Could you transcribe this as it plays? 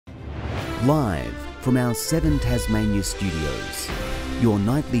Live from our 7 Tasmania studios, your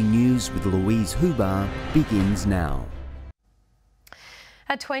nightly news with Louise Huber begins now.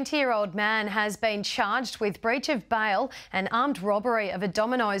 A 20-year-old man has been charged with breach of bail and armed robbery of a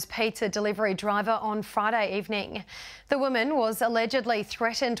Domino's pizza delivery driver on Friday evening. The woman was allegedly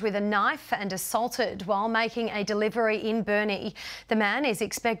threatened with a knife and assaulted while making a delivery in Burnie. The man is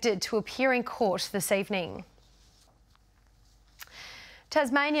expected to appear in court this evening.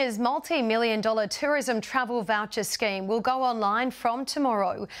 Tasmania's multi-million-dollar tourism travel voucher scheme will go online from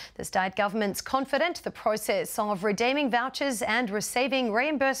tomorrow. The state government's confident the process of redeeming vouchers and receiving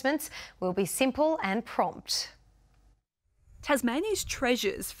reimbursements will be simple and prompt. Tasmania's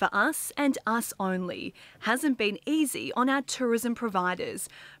treasures for us and us only hasn't been easy on our tourism providers.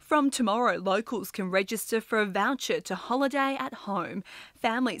 From tomorrow, locals can register for a voucher to holiday at home.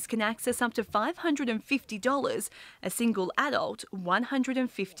 Families can access up to $550, a single adult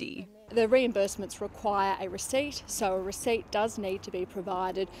 $150. The reimbursements require a receipt, so a receipt does need to be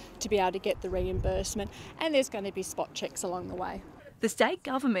provided to be able to get the reimbursement, and there's going to be spot checks along the way. The state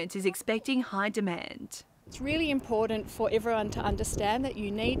government is expecting high demand. It's really important for everyone to understand that you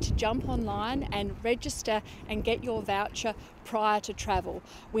need to jump online and register and get your voucher prior to travel.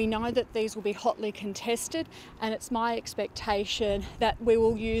 We know that these will be hotly contested, and it's my expectation that we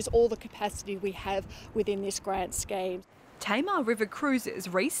will use all the capacity we have within this grant scheme. Tamar River Cruises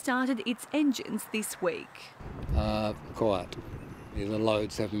restarted its engines this week. Quiet. The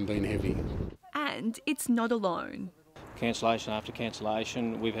loads haven't been heavy. And it's not alone. Cancellation after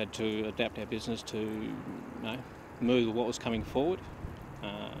cancellation, we've had to adapt our business to move what was coming forward.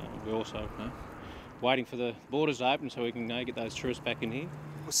 We're also waiting for the borders to open so we can get those tourists back in here.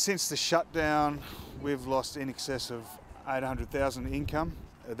 Since the shutdown, we've lost in excess of $800,000 income.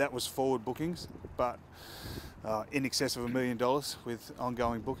 That was forward bookings, but in excess of $1 million with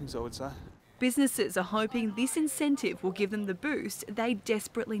ongoing bookings, I would say. Businesses are hoping this incentive will give them the boost they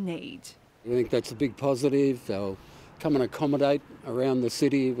desperately need. I think that's a big positive. They'll come and accommodate around the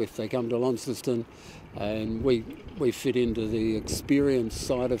city if they come to Launceston, and we fit into the experience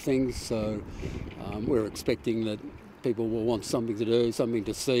side of things, so we're expecting that people will want something to do, something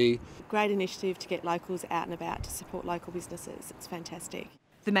to see. Great initiative to get locals out and about to support local businesses. It's fantastic.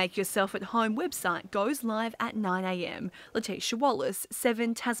 The Make Yourself at Home website goes live at 9 a.m. Letitia Wallace,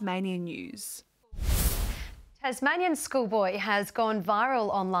 7 Tasmania News. Tasmanian schoolboy has gone viral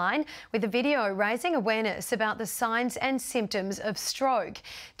online with a video raising awareness about the signs and symptoms of stroke.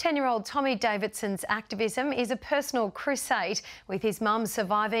 10-year-old Tommy Davidson's activism is a personal crusade, with his mum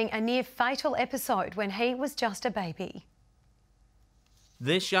surviving a near-fatal episode when he was just a baby.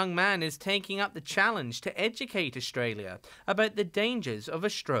 This young man is taking up the challenge to educate Australia about the dangers of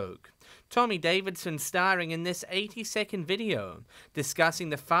a stroke. Tommy Davidson starring in this 80-second video, discussing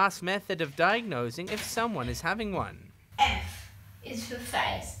the fast method of diagnosing if someone is having one. F is for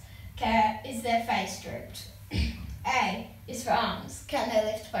face. Is their face drooped? A is for arms. Can they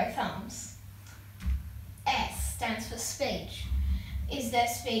lift both arms? S stands for speech. Is their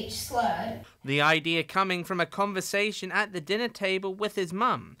speech slurred? The idea coming from a conversation at the dinner table with his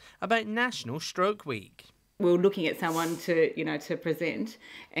mum about National Stroke Week. We were looking at someone to present,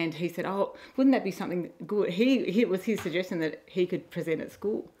 and he said, "Oh, wouldn't that be something good?" It was his suggestion that he could present at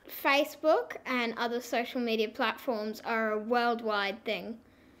school. Facebook and other social media platforms are a worldwide thing.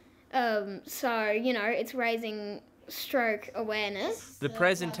 It's raising stroke awareness. The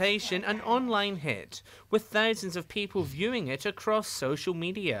presentation an online hit, with thousands of people viewing it across social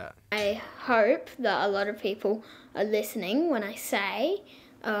media. I hope that a lot of people are listening when I say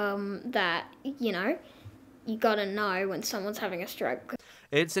that, you gotta know when someone's having a stroke.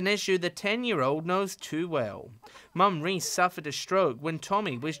 It's an issue the 10-year-old knows too well. Mum Reese suffered a stroke when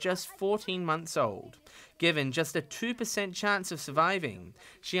Tommy was just 14 months old. Given just a 2% chance of surviving,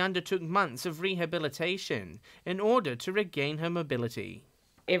 she undertook months of rehabilitation in order to regain her mobility.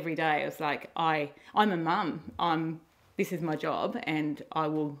 Every day I was like, I'm a mum. This is my job, and I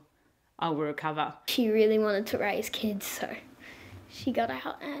will recover. She really wanted to raise kids, so she got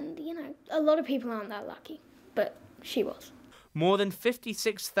out, and a lot of people aren't that lucky, but she was. More than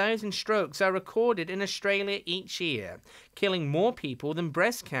 56,000 strokes are recorded in Australia each year, killing more people than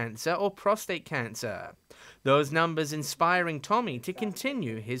breast cancer or prostate cancer. Those numbers inspiring Tommy to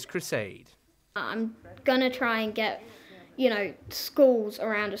continue his crusade. I'm going to try and get, schools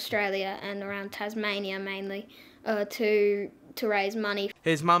around Australia and around Tasmania mainly to raise money.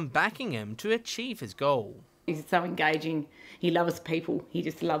 His mum backing him to achieve his goal. He's so engaging. He loves people. He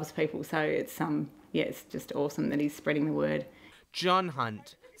just loves people. So it's just awesome that he's spreading the word. John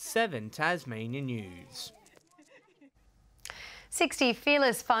Hunt, 7 Tasmania News. 60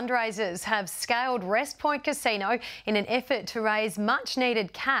 fearless fundraisers have scaled Rest Point Casino in an effort to raise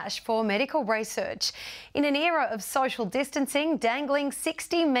much-needed cash for medical research. In an era of social distancing, dangling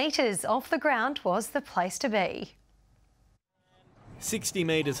 60 metres off the ground was the place to be. 60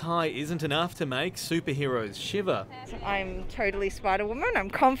 metres high isn't enough to make superheroes shiver. I'm totally Spider-Woman. I'm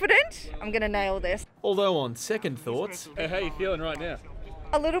confident. I'm going to nail this. Although on second thoughts... Hey, how are you feeling right now?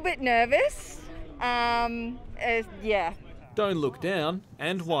 A little bit nervous. Yeah. Don't look down,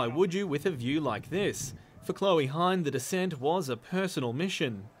 and why would you with a view like this? For Chloe Hine, the descent was a personal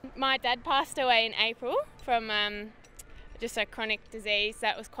mission. My dad passed away in April from just a chronic disease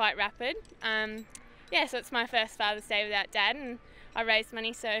that was quite rapid. So it's my first Father's Day without Dad, and I raised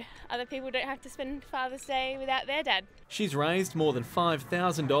money so other people don't have to spend Father's Day without their dad. She's raised more than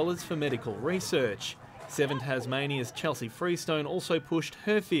 $5,000 for medical research. Seven Tasmania's Chelsea Freestone also pushed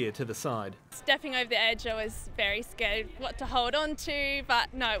her fear to the side. Stepping over the edge, I was very scared what to hold on to,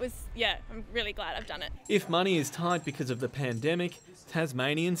 but no, I'm really glad I've done it. If money is tight because of the pandemic,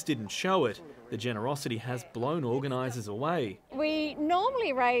 Tasmanians didn't show it. The generosity has blown organisers away. We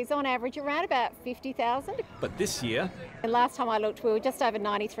normally raise on average around about $50,000. But this year... And last time I looked, we were just over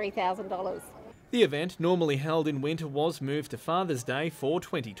 $93,000. The event, normally held in winter, was moved to Father's Day for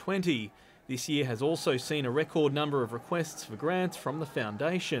 2020. This year has also seen a record number of requests for grants from the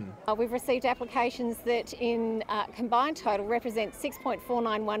foundation. We've received applications that in combined total represent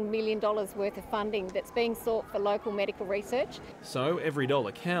 $6.491 million worth of funding that's being sought for local medical research. So every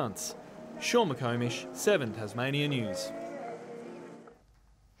dollar counts. Sean McComish, 7 Tasmania News.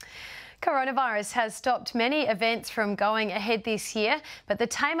 Coronavirus has stopped many events from going ahead this year, but the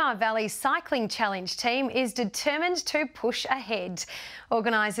Tamar Valley Cycling Challenge team is determined to push ahead.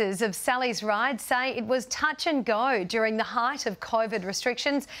 Organisers of Sally's Ride say it was touch and go during the height of COVID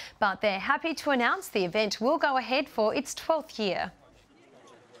restrictions, but they're happy to announce the event will go ahead for its 12th year.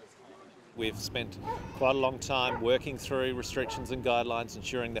 We've spent quite a long time working through restrictions and guidelines,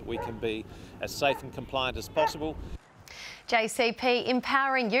 ensuring that we can be as safe and compliant as possible. JCP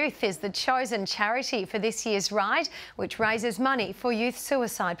Empowering Youth is the chosen charity for this year's ride, which raises money for youth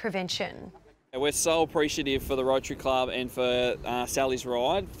suicide prevention. We're so appreciative for the Rotary Club and for Sally's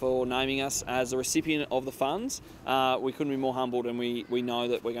Ride for naming us as the recipient of the funds. We couldn't be more humbled, and we know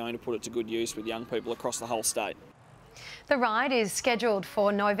that we're going to put it to good use with young people across the whole state. The ride is scheduled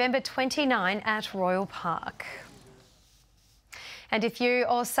for November 29 at Royal Park. And if you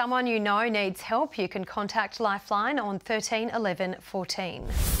or someone you know needs help, you can contact Lifeline on 13 11 14.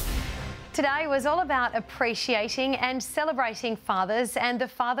 Today was all about appreciating and celebrating fathers and the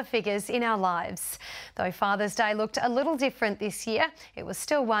father figures in our lives. Though Father's Day looked a little different this year, it was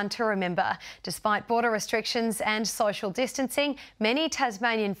still one to remember. Despite border restrictions and social distancing, many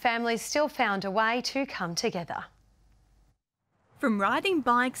Tasmanian families still found a way to come together. From riding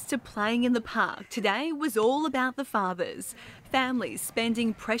bikes to playing in the park, today was all about the fathers. Families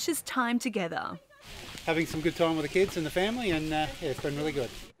spending precious time together. Having some good time with the kids and the family, and it's been really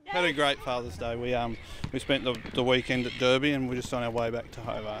good. Had a great Father's Day. We spent the weekend at Derby, and we're just on our way back to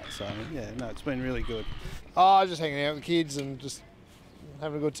Hobart. So it's been really good. Just hanging out with the kids and just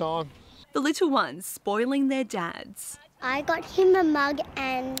having a good time. The little ones spoiling their dads. I got him a mug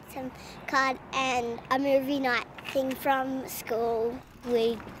and some card and a movie night thing from school.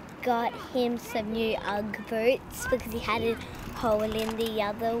 We got him some new Ugg boots because he had a hole in the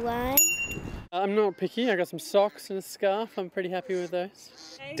other one. I'm not picky. I got some socks and a scarf. I'm pretty happy with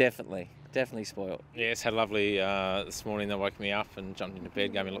those. Definitely spoiled. Yes, had a lovely this morning. They woke me up and jumped into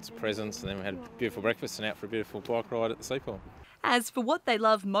bed, gave me lots of presents, and then we had a beautiful breakfast and out for a beautiful bike ride at the Seaport. As for what they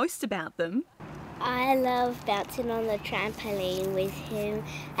love most about them, I love bouncing on the trampoline with him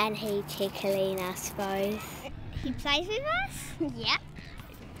and he tickling us both. He plays with us? Yep.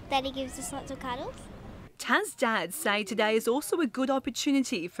 Daddy gives us lots of cuddles. Tas dads say today is also a good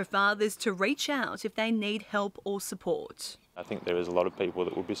opportunity for fathers to reach out if they need help or support. I think there is a lot of people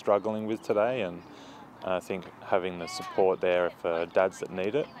that will be struggling with today, and I think having the support there for dads that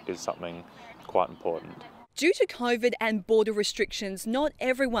need it is something quite important. Due to COVID and border restrictions, not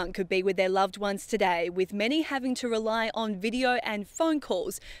everyone could be with their loved ones today, with many having to rely on video and phone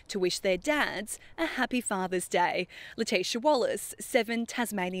calls to wish their dads a happy Father's Day. Letitia Wallace, 7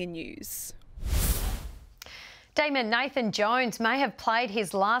 Tasmania News. Damon Nathan Jones may have played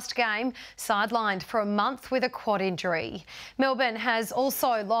his last game, sidelined for a month with a quad injury. Melbourne has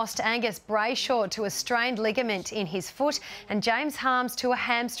also lost Angus Brayshaw to a strained ligament in his foot and James Harms to a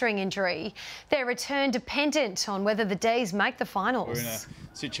hamstring injury. Their return dependent on whether the D's make the finals. We're in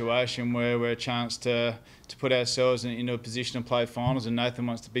situation where we're a chance to put ourselves into a position to play finals, and Nathan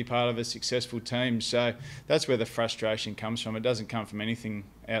wants to be part of a successful team. So that's where the frustration comes from. It doesn't come from anything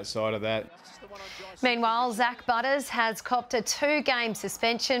outside of that. Meanwhile, Zach Butters has copped a 2-game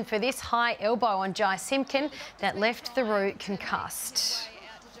suspension for this high elbow on Jai Simpkin that left the root concussed.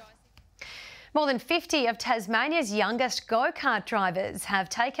 More than 50 of Tasmania's youngest go-kart drivers have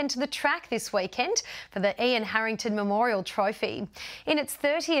taken to the track this weekend for the Ian Harrington Memorial Trophy. In its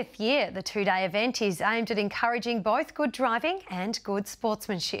 30th year, the 2-day event is aimed at encouraging both good driving and good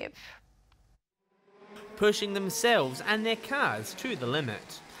sportsmanship. Pushing themselves and their cars to the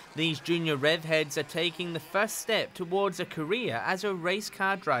limit. These junior rev heads are taking the first step towards a career as a race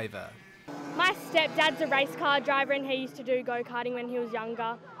car driver. My stepdad's a race car driver and he used to do go-karting when he was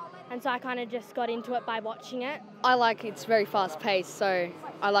younger. And so I kind of just got into it by watching it. I like it's very fast paced, so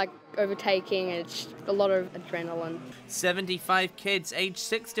I like overtaking and it's a lot of adrenaline. 75 kids aged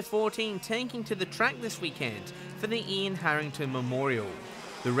 6 to 14 taking to the track this weekend for the Ian Harrington Memorial.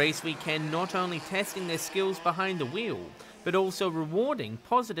 The race weekend not only testing their skills behind the wheel, but also rewarding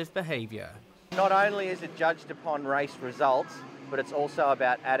positive behaviour. Not only is it judged upon race results, but it's also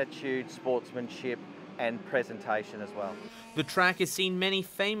about attitude, sportsmanship and presentation as well. The track has seen many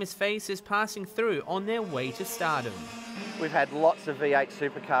famous faces passing through on their way to stardom. We've had lots of V8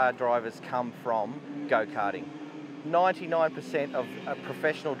 supercar drivers come from go-karting. 99% of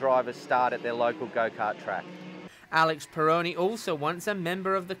professional drivers start at their local go-kart track. Alex Peroni also wants a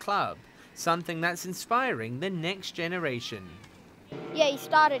member of the club, something that's inspiring the next generation. Yeah, he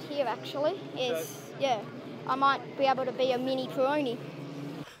started here actually. I might be able to be a mini Peroni.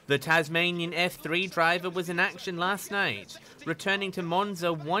 The Tasmanian F3 driver was in action last night, returning to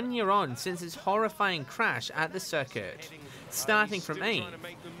Monza 1 year on since his horrifying crash at the circuit. Starting from 8th,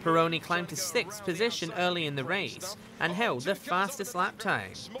 Peroni climbed to 6th position early in the race and held the fastest lap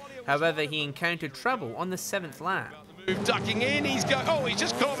time. However, he encountered trouble on the 7th lap. Ducking in, he's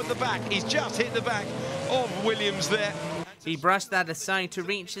just caught at the back. He's just hit the back of Williams there. He brushed that aside to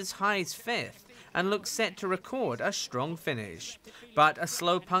reach as high as 5th and looks set to record a strong finish. But a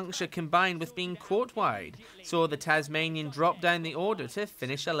slow puncture combined with being caught wide saw the Tasmanian drop down the order to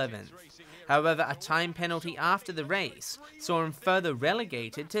finish 11th. However, a time penalty after the race saw him further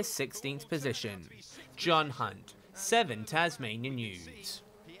relegated to 16th position. John Hunt, 7 Tasmania News.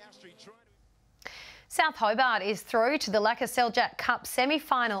 South Hobart is through to the Lacquer Seljack Cup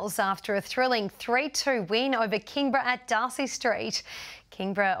semi-finals after a thrilling 3-2 win over Kingborough at Darcy Street.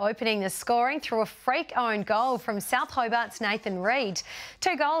 Kingborough opening the scoring through a freak-owned goal from South Hobart's Nathan Reid.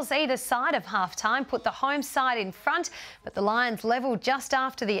 2 goals either side of half-time put the home side in front, but the Lions levelled just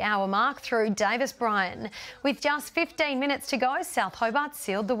after the hour mark through Davis Bryan. With just 15 minutes to go, South Hobart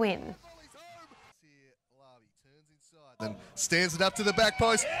sealed the win. And stands it up to the back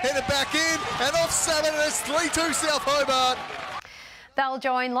post, headed back in, and off 7, and it's 3-2 South Hobart. They'll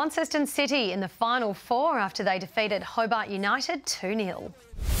join Launceston City in the final 4 after they defeated Hobart United 2-0.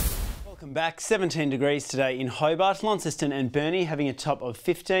 Welcome back. 17 degrees today in Hobart, Launceston and Burnie having a top of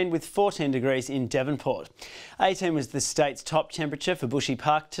 15 with 14 degrees in Devonport. 18 was the state's top temperature for Bushy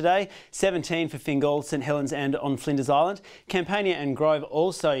Park today, 17 for Fingal, St Helens and on Flinders Island. Campania and Grove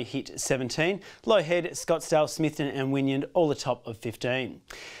also hit 17. Low Head, Scottsdale, Smithton and Wynyard all the top of 15.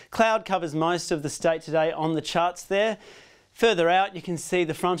 Cloud covers most of the state today on the charts there. Further out, you can see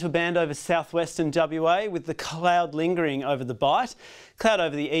the frontal band over southwestern WA with the cloud lingering over the Bight. Cloud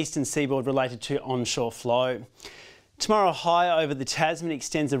over the eastern seaboard related to onshore flow. Tomorrow, high over the Tasman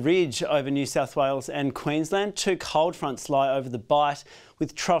extends a ridge over New South Wales and Queensland. 2 cold fronts lie over the Bight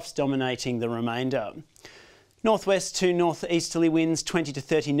with troughs dominating the remainder. Northwest to northeasterly winds 20 to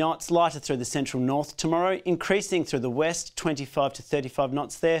 30 knots, lighter through the central north tomorrow, increasing through the west 25 to 35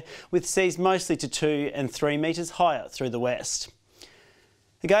 knots there, with seas mostly to 2 and 3 metres higher through the west.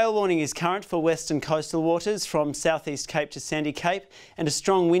 A gale warning is current for western coastal waters from southeast Cape to Sandy Cape, and a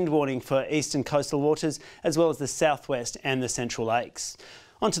strong wind warning for eastern coastal waters as well as the southwest and the Central Lakes.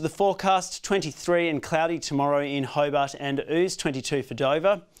 Onto the forecast, 23 and cloudy tomorrow in Hobart and Ouse, 22 for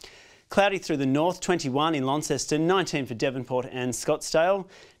Dover. Cloudy through the north, 21 in Launceston, 19 for Devonport and Scottsdale,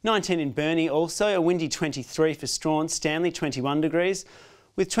 19 in Burnie also, a windy 23 for Strahan, Stanley 21 degrees,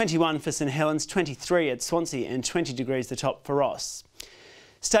 with 21 for St Helens, 23 at Swansea and 20 degrees the top for Ross.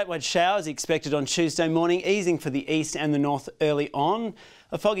 Statewide showers expected on Tuesday morning, easing for the east and the north early on.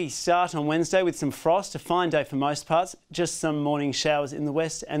 A foggy start on Wednesday with some frost, a fine day for most parts, just some morning showers in the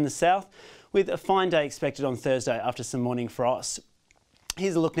west and the south, with a fine day expected on Thursday after some morning frost.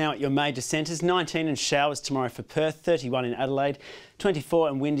 Here's a look now at your major centres. 19 and showers tomorrow for Perth, 31 in Adelaide, 24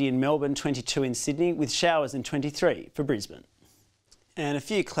 and windy in Melbourne, 22 in Sydney, with showers and 23 for Brisbane. And a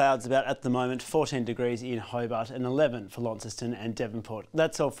few clouds about at the moment, 14 degrees in Hobart and 11 for Launceston and Devonport.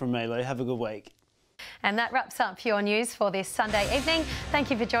 That's all from me, Lou. Have a good week. And that wraps up your news for this Sunday evening.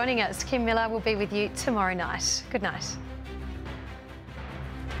 Thank you for joining us. Kim Miller will be with you tomorrow night. Good night.